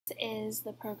Is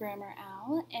the programmer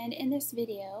Al, and in this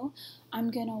video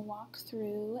I'm going to walk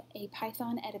through a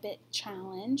Python Edabit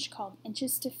challenge called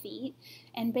inches to feet,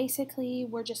 and basically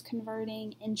we're just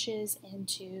converting inches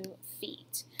into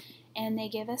feet. And they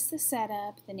give us the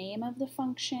setup, the name of the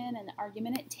function, and the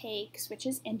argument it takes, which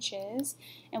is inches.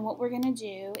 And what we're going to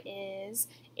do is,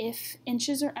 if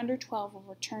inches are under 12, we'll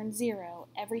return 0.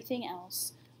 Everything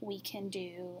else we can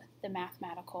do the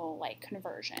mathematical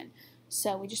conversion.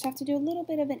 So we just have to do a little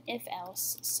bit of an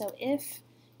if-else. So if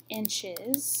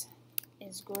inches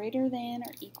is greater than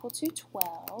or equal to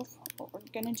 12, what we're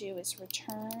going to do is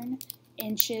return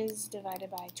inches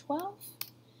divided by 12,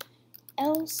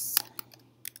 else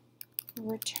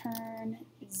return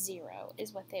 0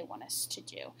 is what they want us to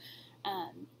do.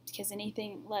 Because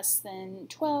anything less than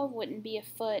 12 wouldn't be a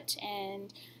foot,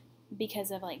 and because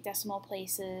of decimal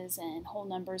places and whole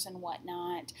numbers and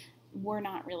whatnot, we're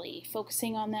not really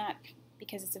focusing on that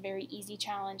because it's a very easy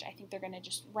challenge. I think they're going to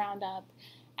just round up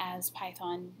as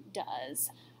Python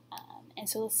does. And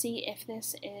so let's see if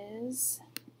this is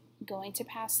going to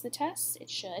pass the test. It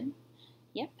should.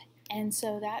 Yep. And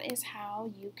so that is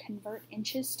how you convert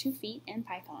inches to feet in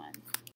Python.